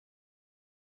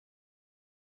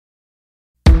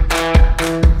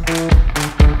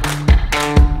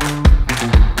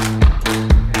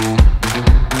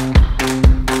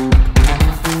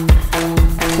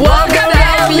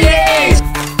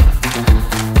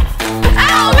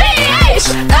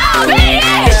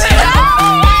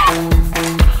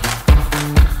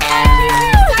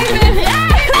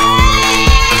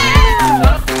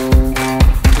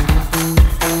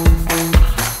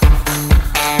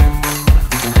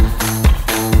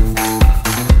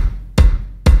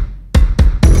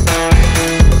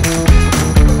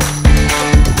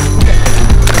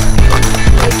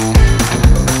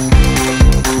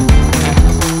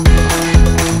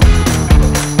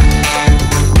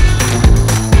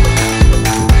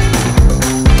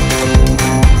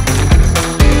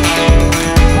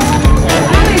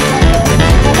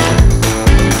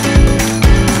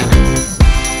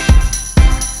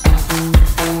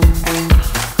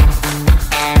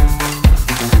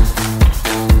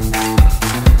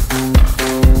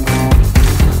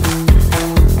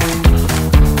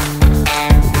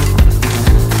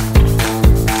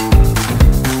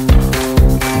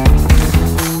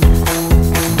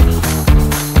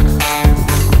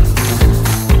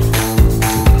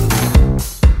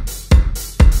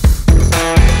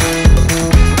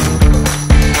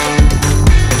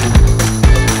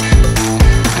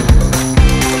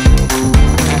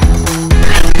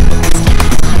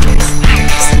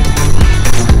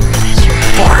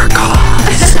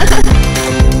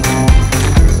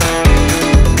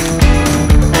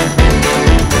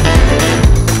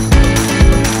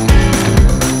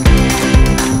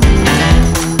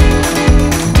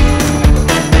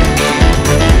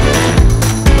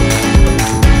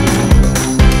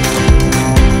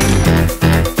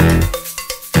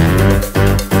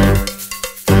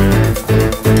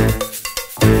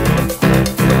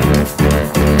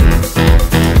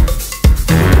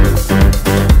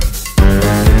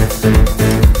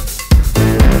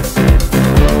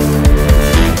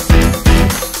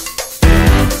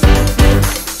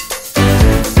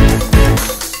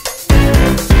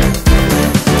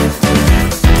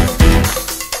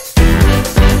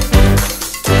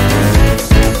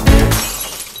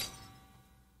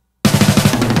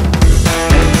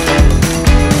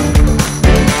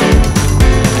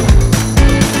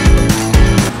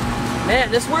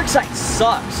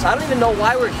sucks. I don't even know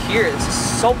why we're here. This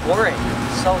is so boring.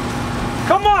 So.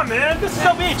 Come on, man. This is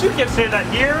LBH. You can't say that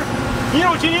here. You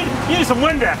know what you need? You need some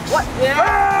Windex. What? Yeah.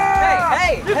 Ah!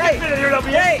 Hey, you can't say that here,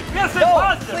 LBH. Hey, you gotta stay no,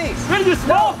 positive. please. We gotta do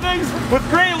small things with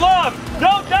great love.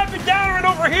 Don't dump it down right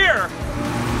over here.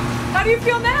 How do you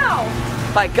feel now?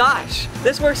 My gosh,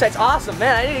 this work site's awesome,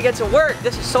 man. I need to get to work.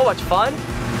 This is so much fun.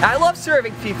 I love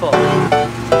serving people.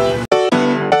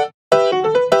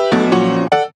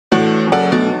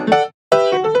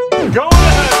 Go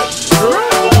ahead.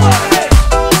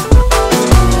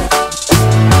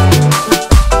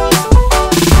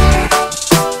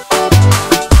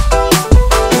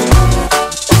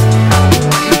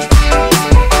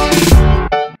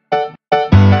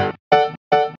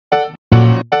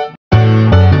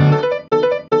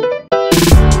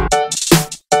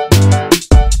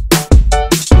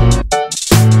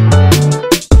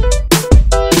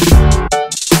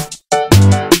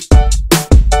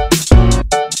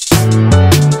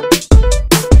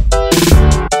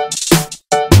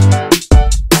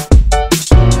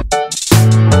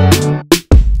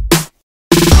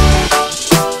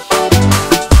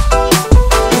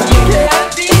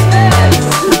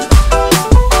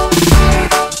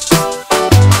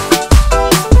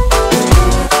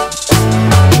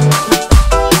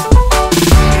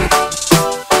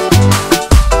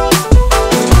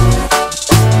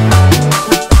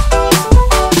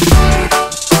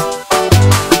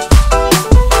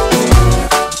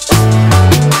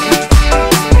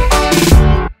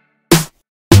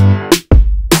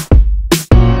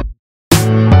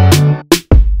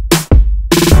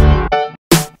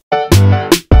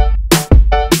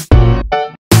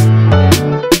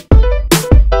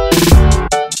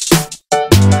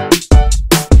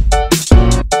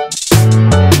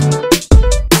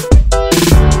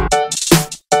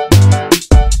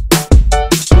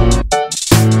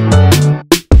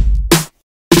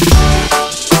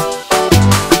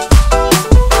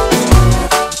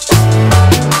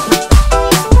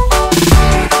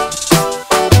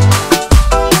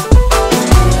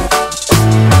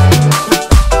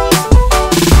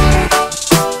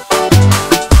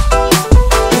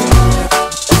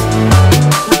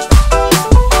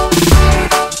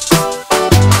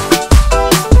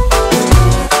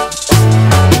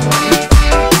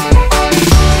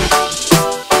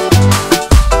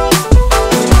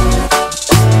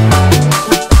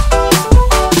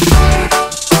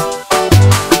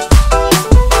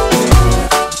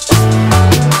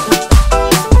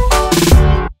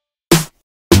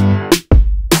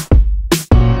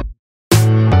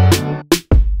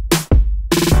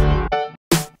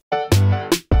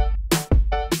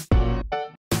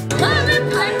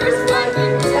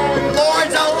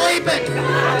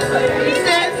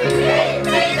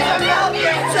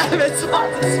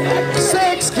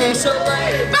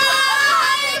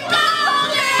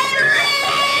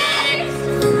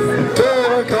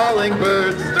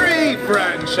 Birds, 3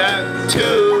 French and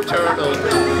 2 turtles.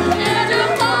 And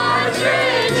a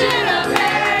partridge in a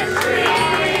pear tree.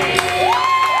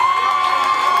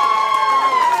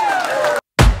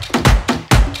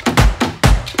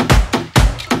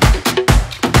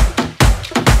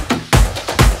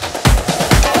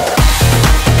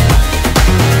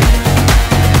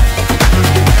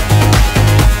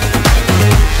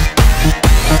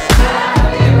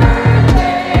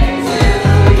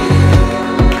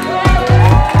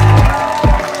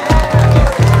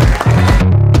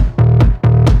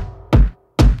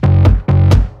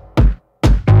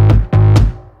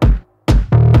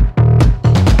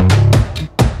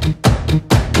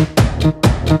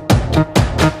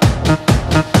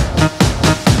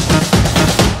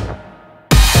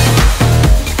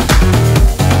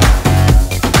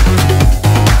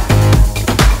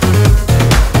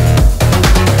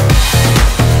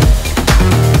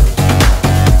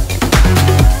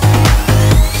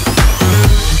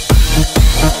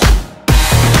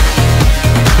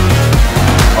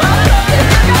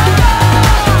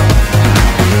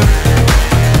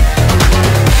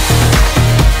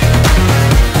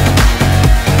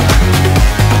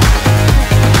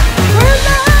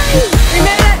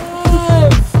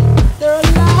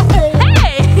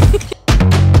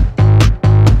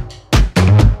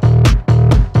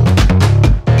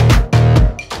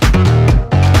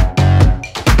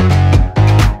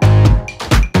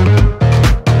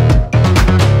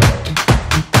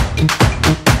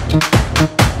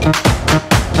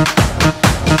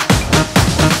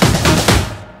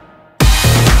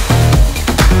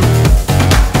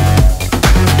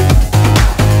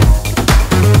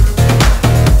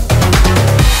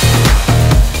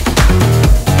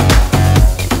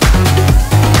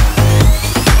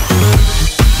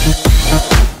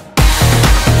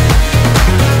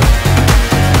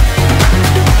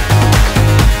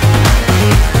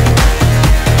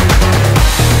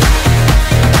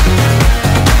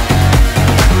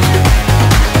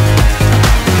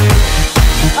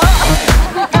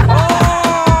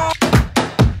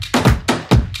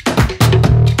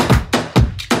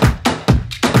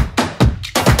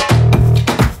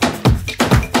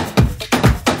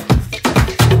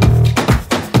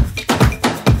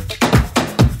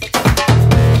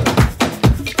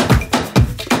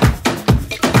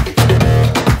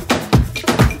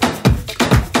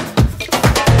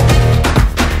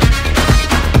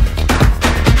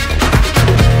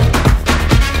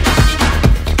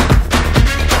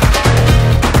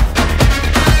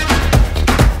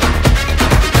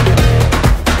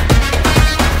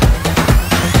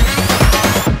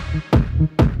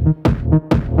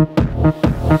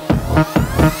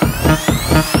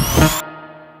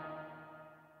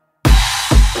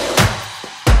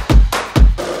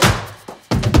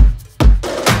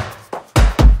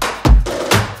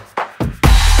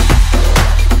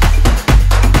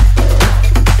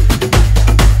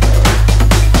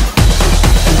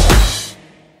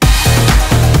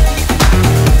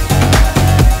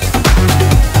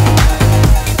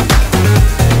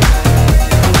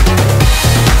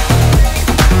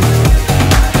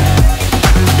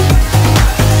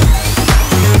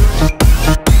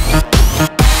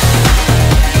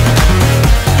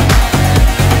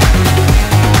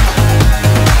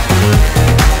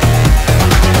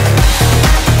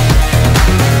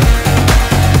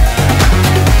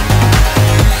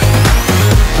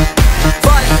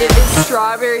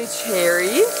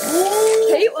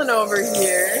 over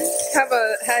here.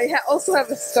 I also have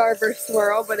a Starburst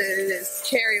swirl, but it is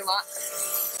cherry lock.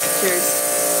 Cheers.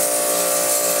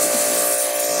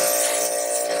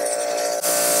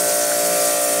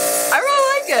 I really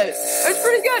like it. It's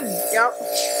pretty good.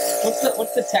 Yep.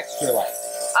 What's the texture like?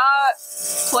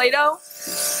 Play-Doh.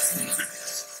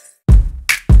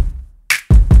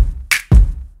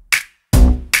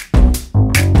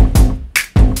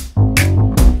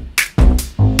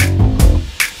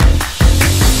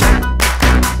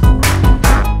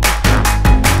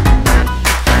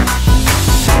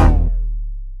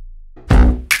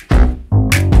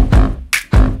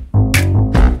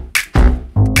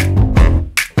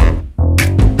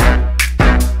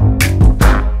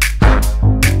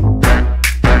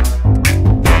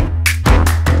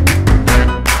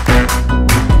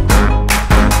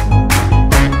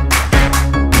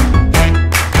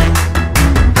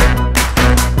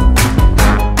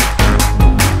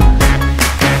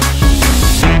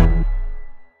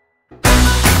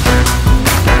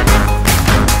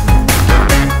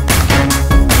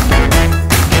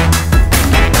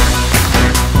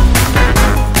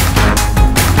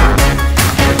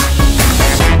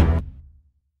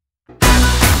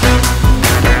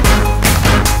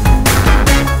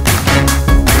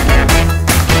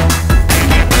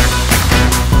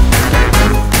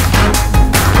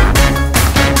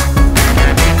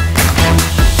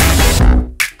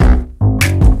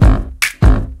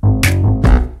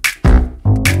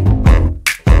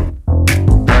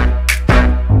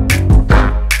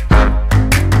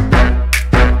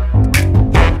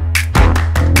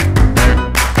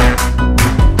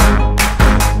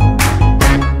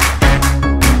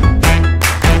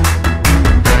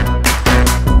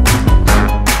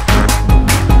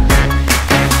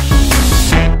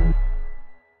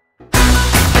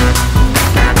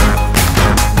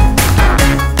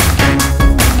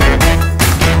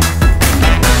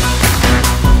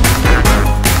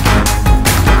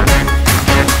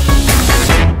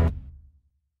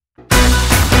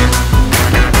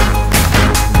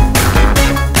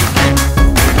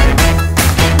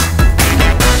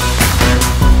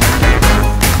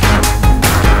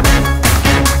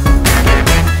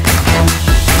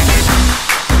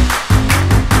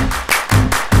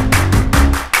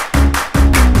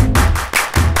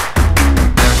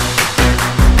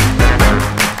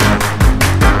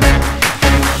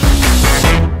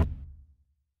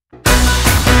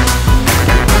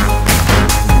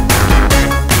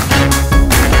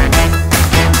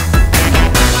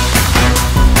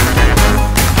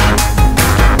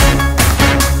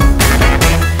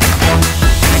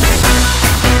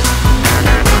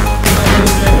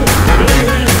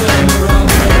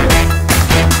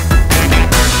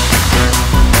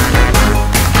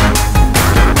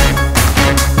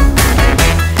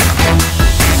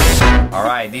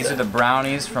 These are the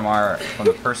brownies from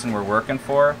the person we're working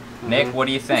for. Nick, what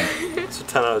do you think? It's a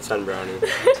 10 out of 10 brownie.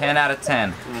 10 out of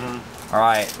 10. All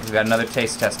right, we've got another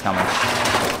taste test coming.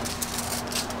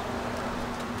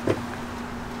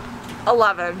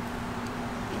 11.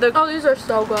 Oh, these are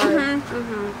so good.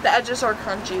 The edges are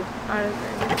crunchy. I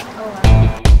agree.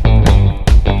 11.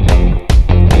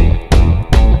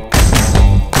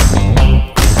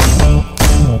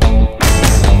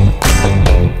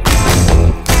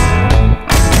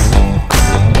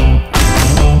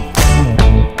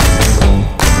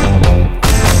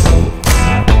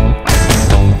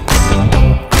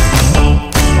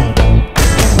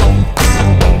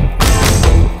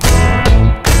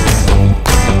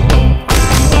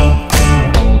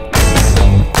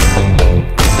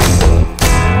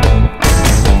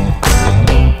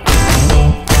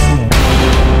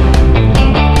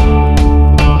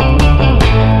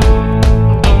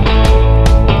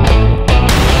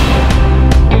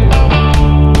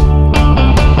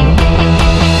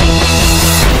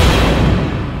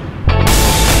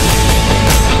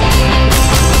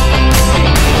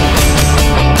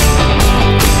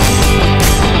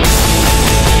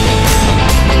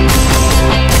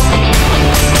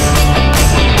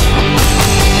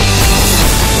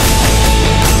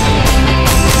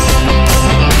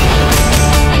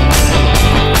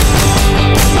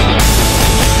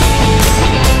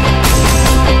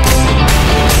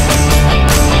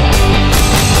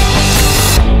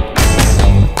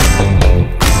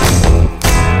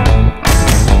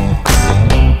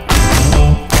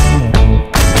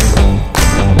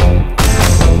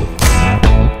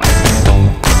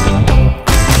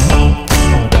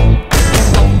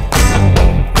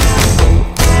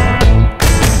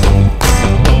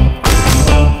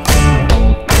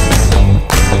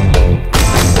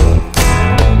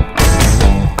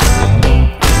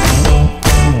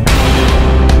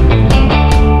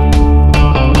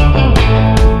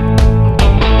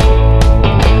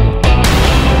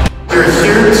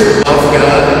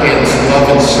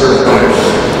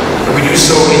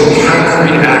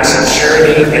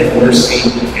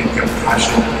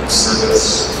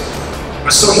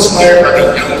 I'm so inspired by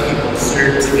the young people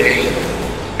here today.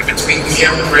 And between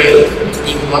Camp Gray,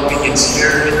 between Love Begins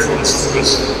Here and Close to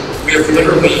Us, we have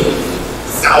literally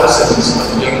thousands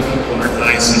of young people in our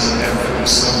diocese every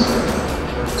summer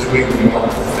doing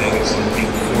wonderful things and being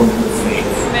formed with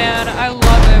faith. Man, I love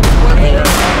it.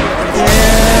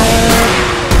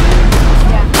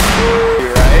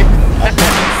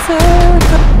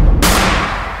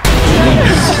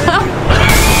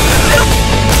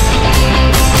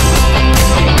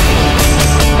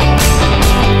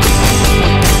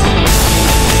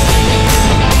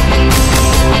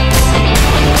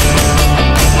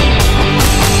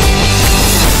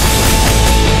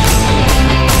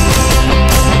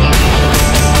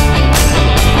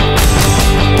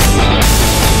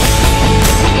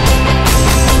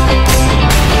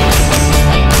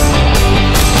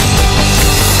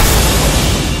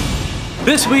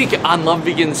 This week on Love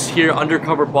Begins Here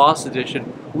Undercover Boss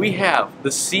Edition, we have the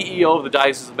CEO of the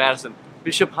Diocese of Madison,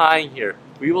 Bishop Hine here.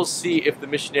 We will see if the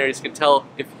missionaries can tell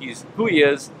if he's who he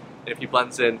is, and if he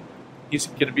blends in. He's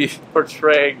going to be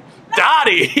portraying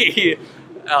Donnie,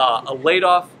 a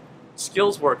laid-off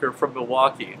skills worker from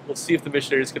Milwaukee. We'll see if the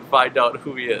missionaries can find out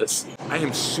who he is. I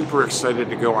am super excited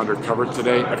to go undercover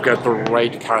today. I've got the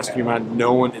right costume on.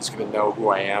 No one is going to know who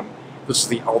I am. This is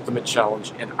the ultimate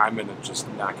challenge, and I'm going to just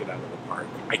knock it out of the park.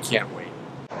 I can't wait.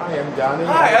 Hi, I'm Donnie.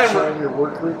 Hi, I'm your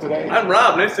work group today. I'm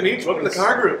Rob. Nice to meet you. Welcome to the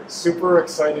car group. Super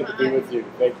excited to be with you.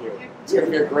 Thank you. It's going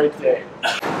to be a great day.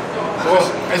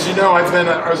 Well, as you know,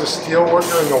 I was a steel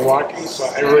worker in Milwaukee, so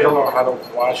I really don't know how to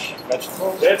wash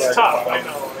vegetables. It's tough, I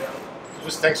know.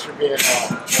 Just thanks for being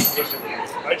patient.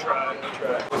 I tried.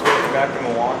 was working back in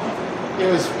Milwaukee.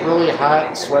 It was really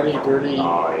hot, sweaty, dirty.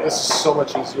 Oh, yeah. This is so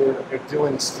much easier. If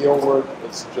doing steel work,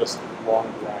 it's just a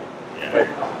long grind. Yeah.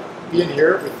 But being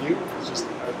here with you is just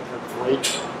a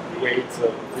great way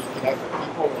to reconnect with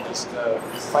people and just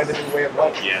find a new way of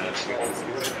life. Yeah, that's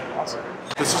good. Awesome.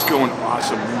 This is going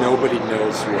awesome. Nobody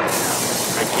knows who I am.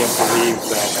 I can't believe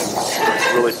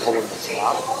that I'm really pulling this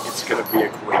off. It's going to be a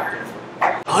great day.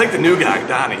 I like the new guy,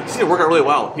 Donnie. He's gonna work out really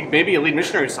well. He may be a lead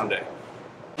missionary someday.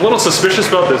 A little suspicious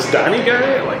about this Donnie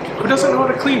guy. Like, who doesn't know how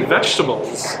to clean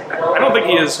vegetables? I don't think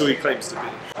he is who he claims to be.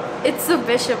 It's the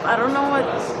bishop. I don't know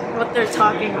what they're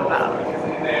talking about.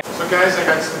 So guys, I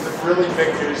got some really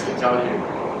big news to tell you.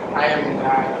 I am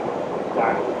not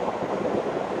Donnie.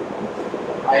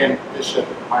 I am Bishop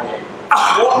Hine.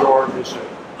 Your bishop.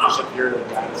 Bishop here in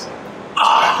Madison.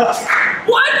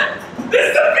 What? This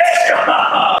is the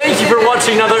bishop! Thank you for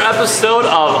watching another episode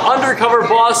of Undercover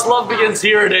Boss Love Begins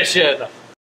Here Edition.